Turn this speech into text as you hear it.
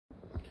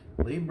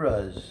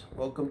Libras,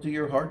 welcome to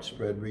your heart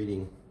spread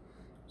reading.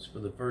 It's for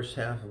the first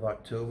half of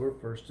October,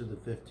 1st to the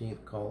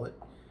 15th, call it,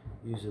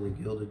 using the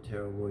Gilded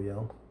Tarot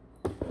Royale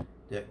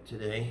deck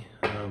today.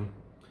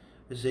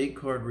 This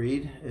 8-card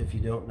read, if you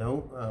don't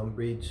know,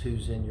 reads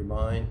who's in your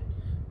mind,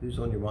 who's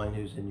on your mind,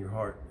 who's in your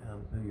heart,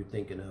 who you're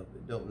thinking of.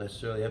 You don't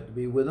necessarily have to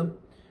be with them.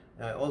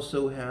 I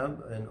also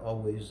have, and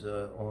always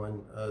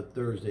on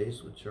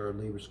Thursdays, which are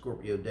Libra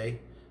Scorpio Day,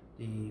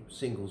 the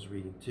singles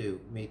reading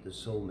too, Meet the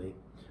Soulmate,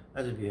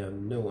 as if you have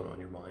no one on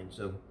your mind.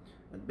 So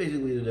that's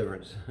basically the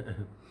difference.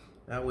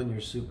 Not when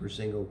you're super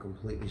single,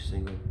 completely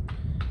single.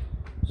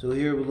 So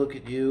here we'll look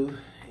at you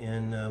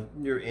and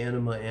your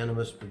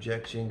animus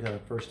projection, kind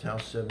of first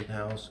house, seventh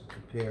house, and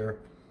compare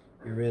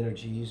your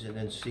energies and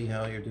then see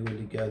how you're doing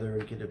together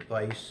and get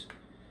advice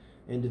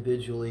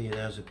individually and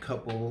as a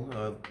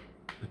couple,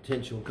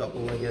 potential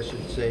couple, I guess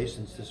you'd say,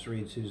 since this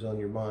reads who's on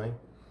your mind.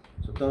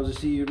 Sometimes I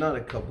see you're not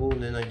a couple,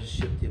 and then I just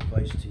shift the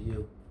advice to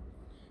you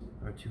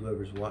or to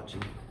whoever's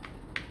watching.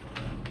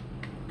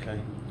 Okay,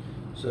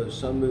 so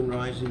Sun, Moon,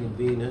 Rising, and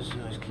Venus.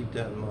 Always keep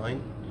that in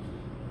mind.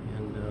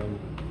 And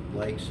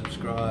like,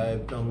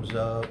 subscribe, thumbs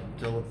up,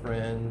 tell a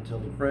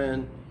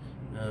friend,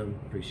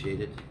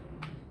 appreciate it,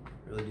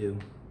 really do.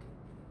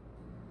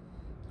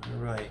 All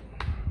right,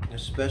 a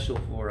special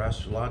for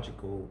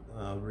astrological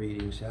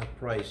readings, half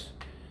price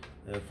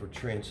for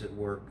transit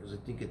work, because I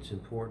think it's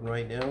important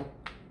right now.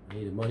 I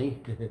need the money.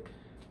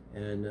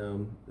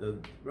 And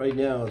right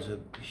now is a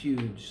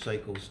huge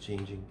cycles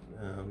changing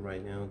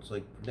right now. It's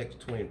like the next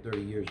 20 or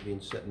 30 years being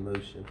set in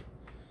motion.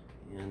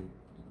 And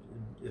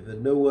if at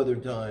no other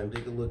time,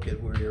 take a look at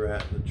where you're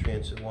at with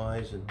transit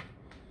wise, and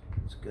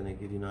it's going to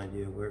give you an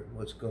idea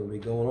what's going to be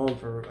going on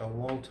for a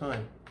long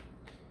time.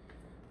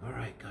 All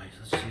right, guys,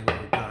 let's see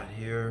what we got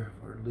here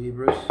for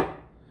Libras.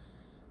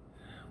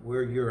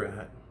 Where you're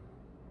at.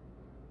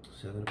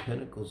 Seven of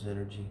Pentacles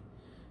energy.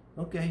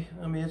 Okay,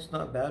 I mean, it's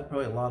not bad.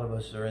 Probably a lot of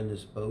us are in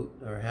this boat,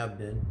 or have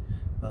been.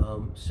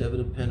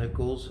 Seven of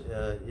Pentacles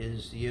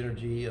is the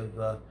energy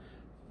of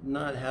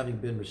not having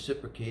been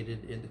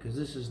reciprocated, because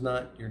this is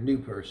not your new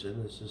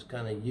person. This is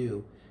kind of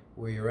you,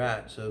 where you're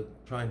at. So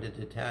trying to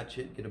detach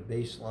it, get a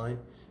baseline.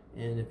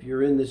 And if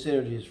you're in this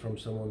energy, it's from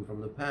someone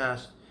from the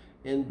past,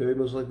 and very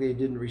most likely they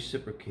didn't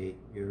reciprocate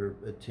your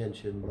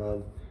attention,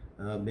 love.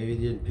 Maybe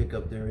they didn't pick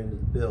up their end of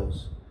the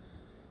bills.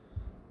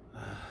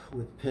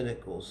 With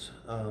Pentacles,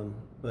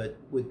 but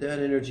with that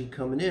energy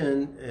coming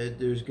in,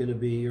 there's going to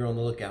be, you're on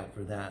the lookout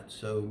for that.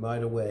 So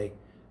right away,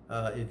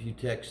 if you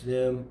text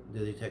them,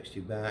 do they text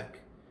you back?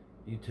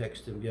 You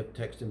text them, you have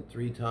to text them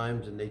 3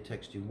 times and they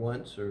text you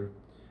once, or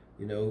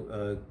you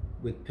know,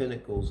 with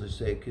Pentacles, I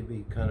say it could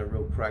be kind of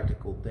real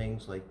practical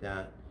things like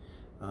that.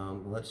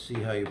 Let's see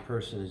how your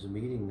person is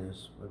meeting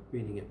this. We're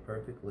meeting it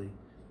perfectly,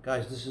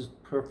 guys. This is the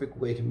perfect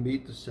way to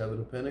meet the Seven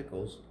of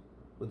Pentacles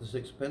with the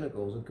Six of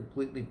Pentacles, and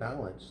completely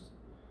balanced.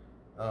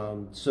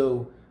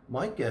 So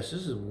my guess,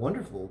 this is a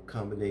wonderful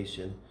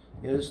combination.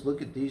 You know, just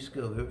look at these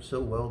go so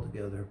well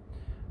together.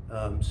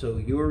 So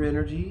your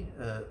energy,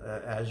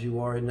 as you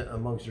are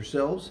amongst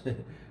yourselves,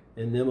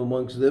 and them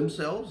amongst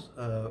themselves,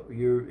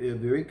 you're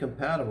very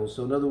compatible.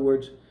 So in other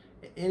words,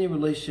 any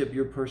relationship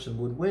your person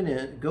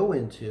would go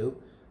into,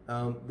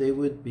 they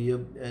would be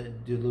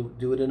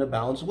do it in a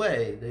balanced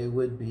way. They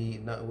would be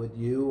not with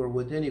you or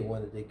with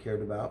anyone that they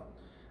cared about.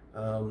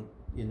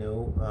 You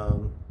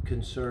know,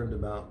 concerned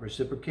about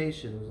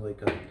reciprocation is like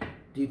a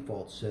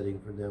default setting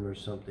for them or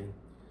something.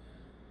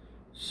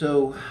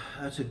 So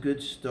that's a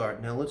good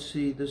start. Now let's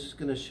see, this is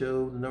going to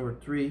show the number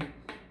 3,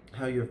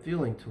 how you're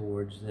feeling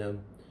towards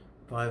them.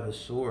 5 of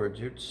Swords.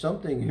 It's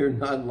something you're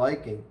not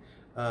liking.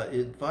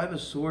 5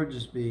 of Swords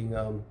is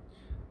being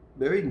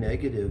very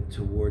negative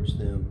towards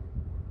them.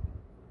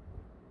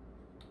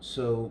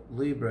 So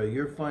Libra,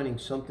 you're finding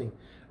something.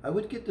 I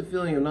would get the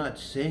feeling you're not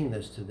saying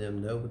this to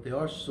them though, but they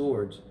are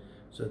swords.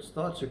 So it's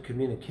thoughts or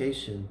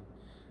communication.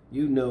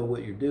 You know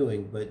what you're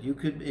doing, but you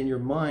could, in your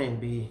mind,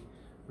 be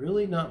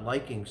really not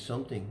liking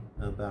something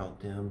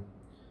about them.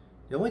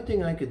 The only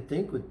thing I could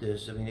think with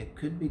this, I mean, it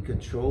could be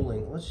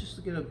controlling. Let's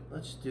just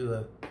do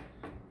a,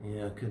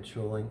 yeah,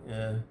 controlling.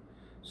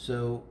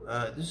 So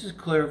this is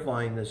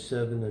clarifying the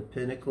Seven of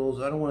Pentacles.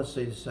 I don't want to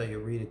say this is how you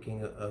read a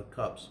King of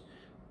Cups,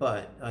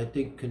 but I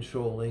think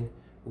controlling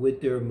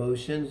with their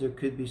emotions. There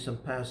could be some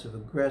passive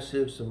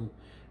aggressive, some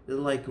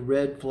like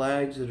red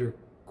flags that are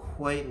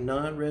quite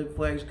not red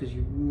flags, because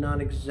you're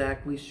not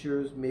exactly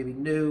sure, maybe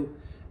new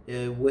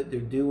what they're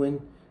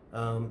doing,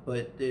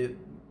 but the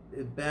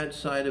bad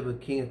side of a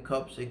King of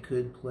Cups, they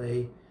could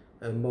play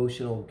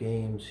emotional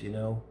games, you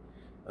know,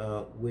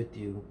 with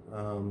you,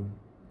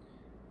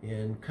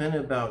 and kind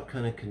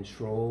of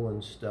control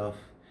and stuff.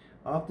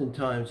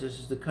 Oftentimes this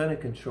is the kind of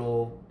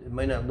control, it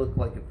might not look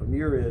like it from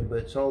your end, but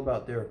it's all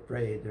about they're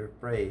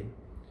afraid.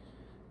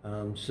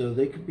 So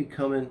they could be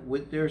coming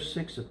with their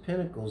Six of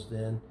Pentacles.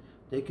 Then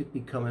they could be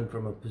coming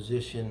from a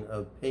position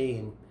of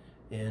pain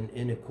and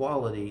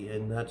inequality,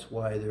 and that's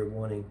why they're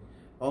wanting,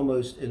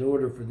 almost in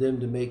order for them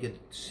to make it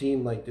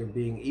seem like they're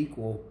being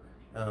equal,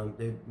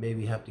 they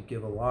maybe have to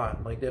give a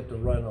lot, like they have to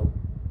run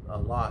a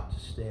lot to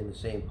stay in the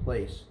same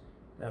place.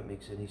 If that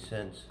makes any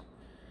sense.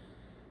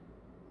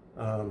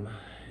 And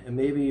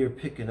maybe you're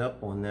picking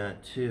up on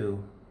that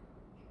too.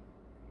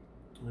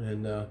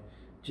 And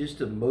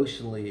just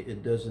emotionally,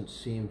 it doesn't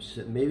seem,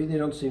 maybe they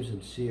don't seem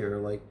sincere.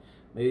 Like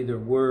maybe their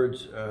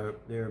words are,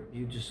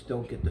 you just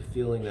don't get the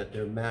feeling that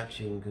they're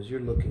matching, because you're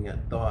looking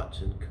at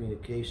thoughts and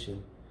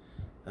communication,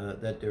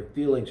 that their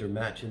feelings are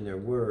matching their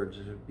words.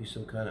 There would be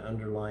some kind of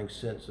underlying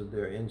sense of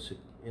their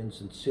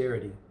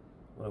insincerity,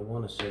 what I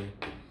want to say.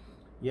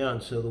 Yeah,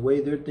 and so the way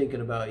they're thinking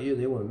about you,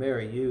 they want to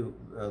marry you,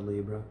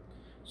 Libra.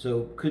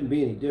 So couldn't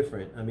be any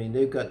different. I mean,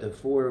 they've got the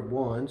 4 of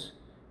Wands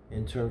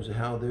in terms of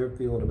how they're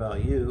feeling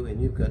about you,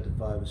 and you've got the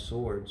 5 of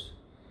Swords.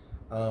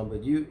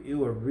 But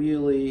you are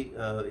really,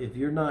 if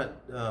you're not,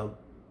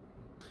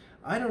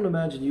 I don't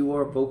imagine you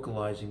are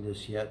vocalizing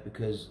this yet,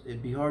 because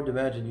it'd be hard to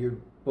imagine you're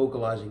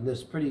vocalizing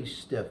this pretty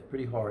stiff,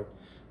 pretty hard,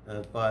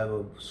 5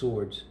 of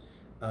Swords.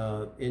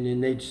 And then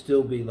they'd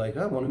still be like,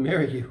 I want to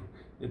marry you.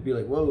 It'd be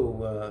like,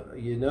 whoa,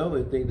 you know,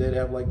 I think they'd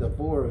have like the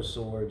 4 of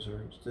Swords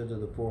or instead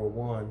of the 4 of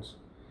Wands.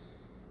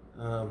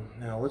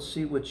 Now let's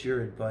see what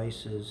your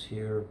advice is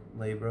here,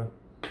 Libra.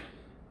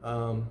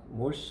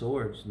 More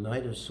Swords,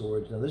 Knight of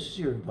Swords. Now this is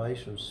your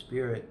advice from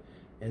Spirit,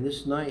 and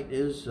this Knight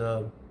is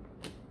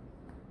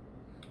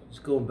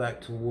going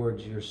back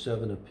towards your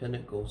 7 of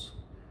Pentacles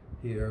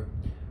here.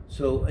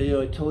 So, you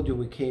know, I told you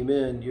we came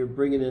in, you're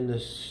bringing in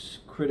this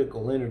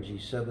critical energy,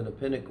 7 of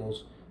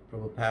Pentacles,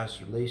 from a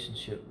past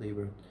relationship,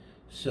 Libra.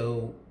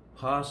 So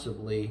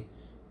possibly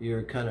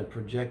you're kind of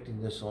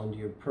projecting this onto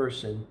your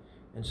person.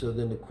 And so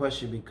then the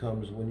question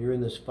becomes, when you're in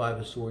this 5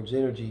 of Swords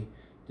energy,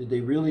 did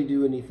they really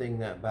do anything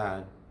that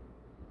bad?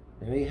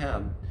 They may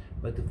have,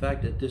 but the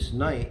fact that this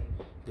Knight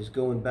is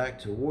going back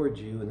towards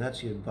you, and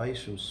that's the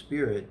advice from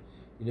Spirit,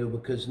 you know,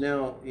 because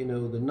now, you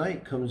know, the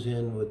Knight comes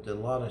in with a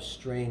lot of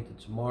strength.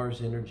 It's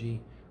Mars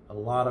energy, a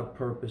lot of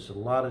purpose, a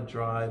lot of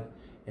drive,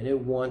 and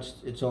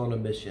it's on a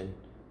mission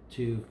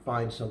to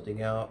find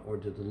something out or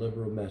to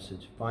deliver a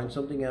message. Find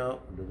something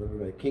out or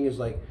deliver a King is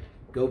like,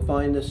 go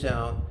find this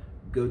out,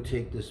 go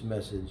take this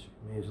message.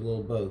 I mean, it's a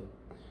little both.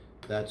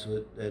 That's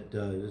what it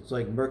does. It's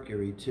like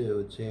Mercury too,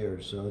 it's air.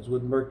 So it's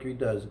what Mercury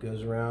does. It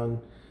goes around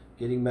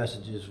getting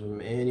messages from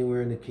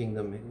anywhere in the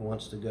kingdom it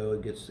wants to go,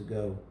 it gets to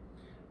go.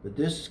 But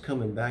this is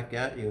coming back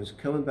at you. It's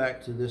coming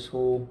back to this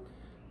whole,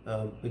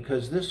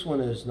 because this one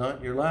is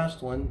not your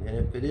last one. And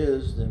if it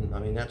is, then, I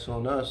mean, that's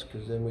on us,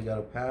 because then we got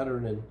a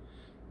pattern, and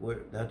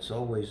that's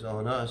always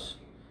on us.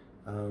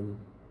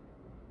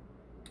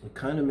 It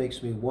kind of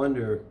makes me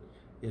wonder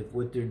if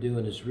what they're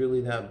doing is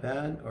really that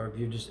bad, or if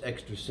you're just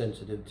extra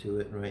sensitive to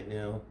it right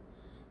now.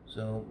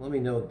 So let me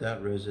know if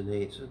that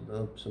resonates. I'd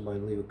love somebody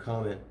to leave a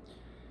comment.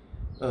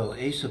 Oh,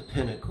 Ace of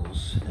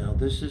Pentacles. Now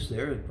this is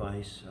their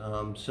advice.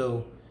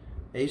 So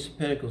Ace of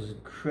Pentacles is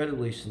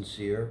incredibly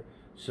sincere.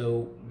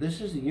 So this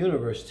is the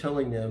universe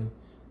telling them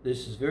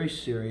this is very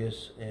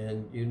serious,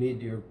 and you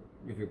need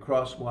if you're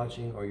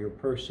cross-watching, or your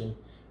person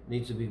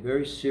needs to be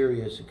very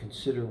serious and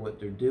consider what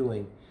they're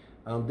doing.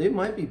 They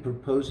might be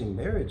proposing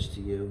marriage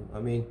to you. I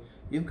mean,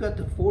 you've got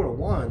the 4 of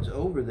Wands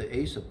over the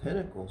Ace of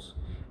Pentacles.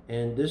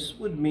 And this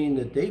would mean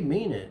that they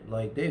mean it.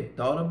 Like, they've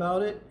thought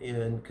about it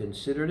and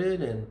considered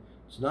it, and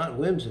it's not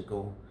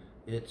whimsical.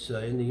 It's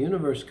in the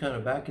universe kind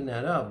of backing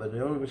that up. But the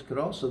universe could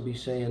also be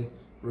saying,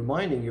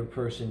 reminding your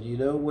person, do you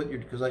know what you're,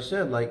 because I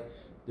said, like,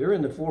 they're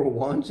in the 4 of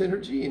Wands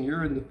energy and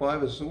you're in the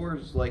 5 of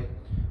Swords. Like,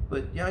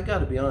 but yeah, I got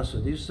to be honest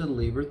with you, it's the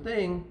Libra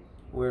thing,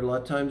 where a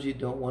lot of times you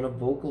don't want to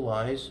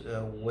vocalize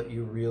what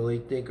you really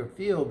think or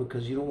feel,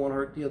 because you don't want to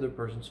hurt the other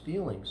person's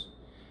feelings.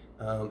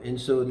 And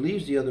so it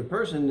leaves the other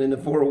person in the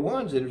 4 of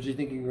Wands energy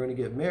thinking you're going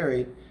to get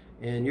married,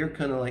 and you're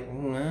kind of like,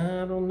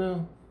 I don't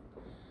know,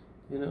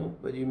 you know,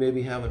 but you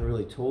maybe haven't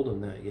really told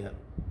them that yet.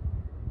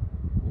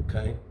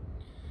 Okay.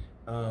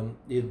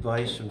 The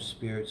advice from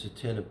Spirit's the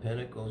 10 of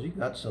Pentacles. You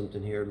got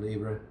something here,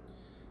 Libra.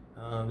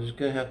 There's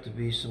going to have to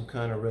be some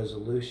kind of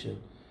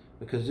resolution,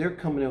 because they're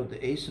coming in with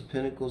the Ace of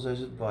Pentacles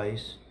as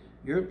advice.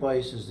 Your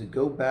advice is to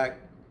go back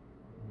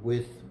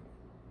with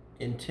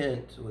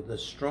intent, with a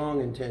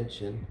strong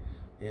intention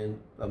and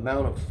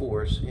amount of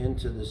force,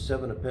 into the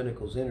 7 of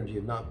Pentacles energy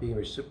of not being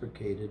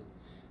reciprocated,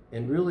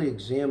 and really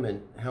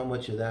examine how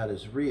much of that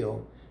is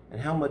real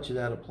and how much of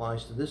that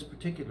applies to this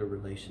particular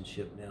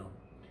relationship now.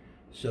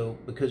 So,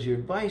 because your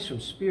advice from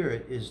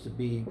Spirit is to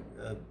be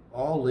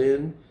all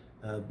in,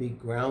 be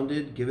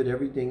grounded, give it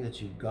everything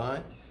that you've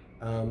got.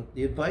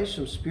 The advice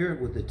from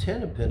Spirit with the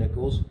 10 of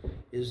Pentacles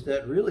is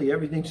that really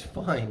everything's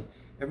fine.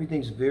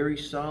 Everything's very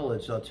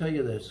solid. So I'll tell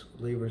you this,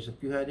 Libras, if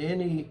you had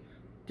any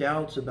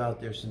doubts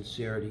about their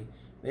sincerity,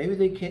 maybe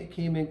they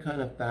came in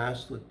kind of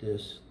fast with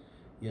this,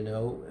 you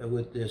know,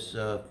 with this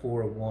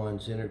 4 of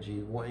Wands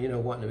energy, you know,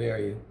 wanting to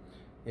marry you,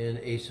 and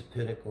Ace of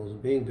Pentacles,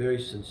 being very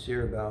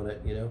sincere about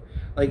it, you know.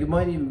 Like, it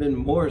might even been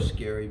more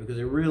scary because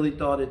they really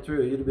thought it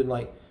through. You'd have been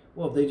like,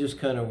 well, if they just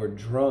kind of were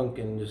drunk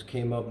and just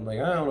came up and like,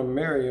 I want to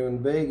marry you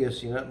in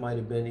Vegas, you know, that might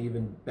have been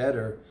even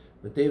better.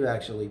 But they've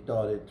actually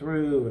thought it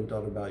through and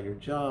thought about your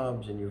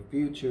jobs and your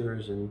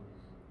futures and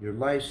your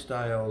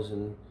lifestyles,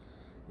 and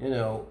you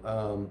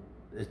know,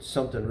 it's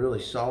something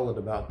really solid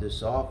about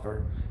this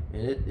offer,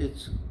 and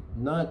it's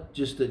not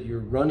just that you're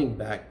running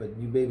back, but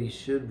you maybe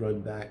should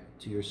run back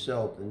to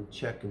yourself and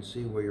check and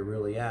see where you're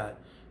really at,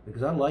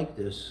 because I like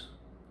this.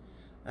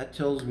 That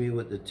tells me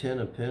with the 10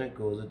 of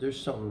Pentacles that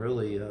there's something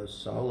really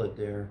solid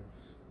there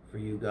for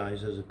you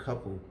guys as a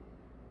couple.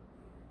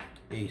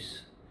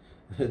 Ace.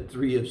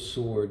 3 of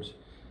Swords.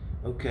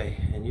 Okay,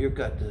 and you've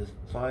got the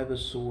 5 of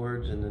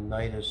Swords and the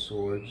Knight of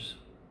Swords.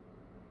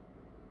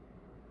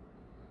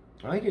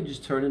 I could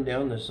just turn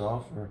down this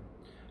offer.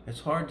 It's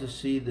hard to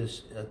see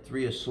this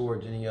 3 of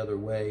Swords any other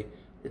way.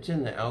 It's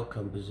in the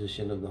outcome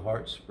position of the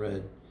heart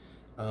spread.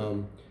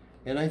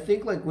 And I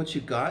think like what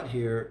you got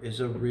here is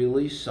a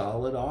really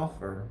solid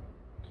offer.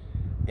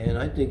 And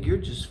I think you're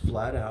just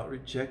flat out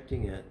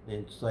rejecting it.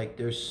 It's like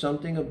there's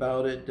something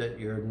about it that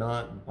you're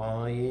not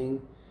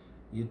buying.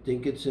 You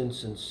think it's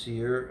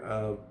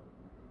insincere.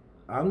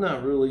 I'm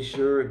not really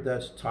sure if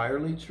that's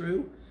entirely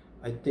true.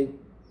 I think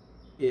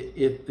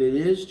if it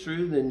is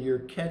true, then you're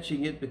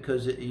catching it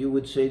because you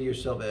would say to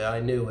yourself,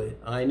 I knew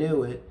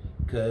it,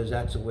 because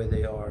that's the way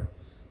they are.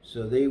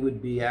 So they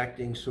would be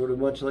acting sort of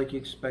much like you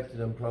expected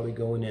them, probably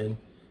going in.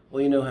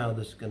 Well, you know how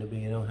this is going to be,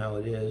 you know how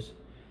it is.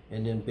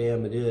 And then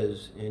bam, it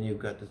is. And you've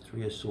got the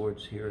 3 of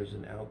Swords here as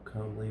an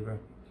outcome, Libra.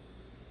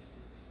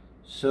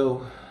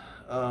 So,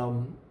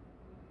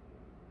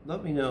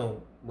 let me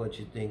know what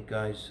you think,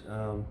 guys.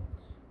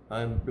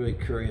 I'm really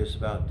curious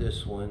about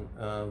this one.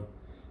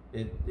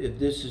 If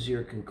this is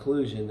your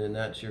conclusion, then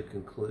that's your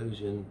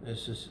conclusion.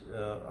 This is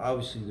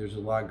obviously there's a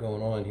lot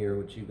going on here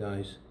with you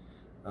guys,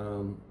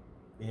 and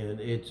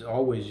it's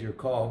always your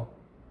call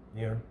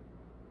here.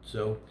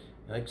 So,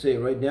 like I say,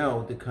 right now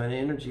with the kind of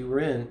energy we're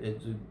in,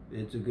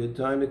 it's a good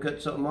time to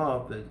cut something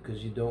off,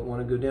 because you don't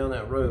want to go down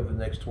that road for the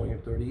next 20 or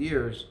 30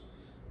 years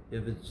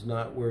if it's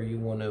not where you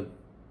want to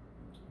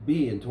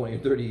be in 20 or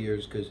 30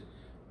 years. Because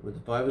with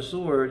the 5 of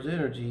Swords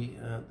energy,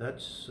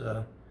 that's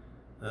a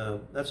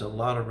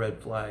lot of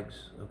red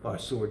flags of 5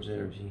 of Swords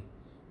energy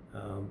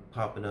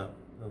popping up.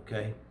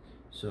 Okay,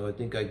 so I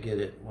think I get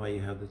it why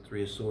you have the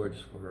 3 of Swords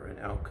for an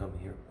outcome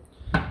here.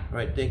 All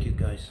right, thank you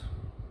guys.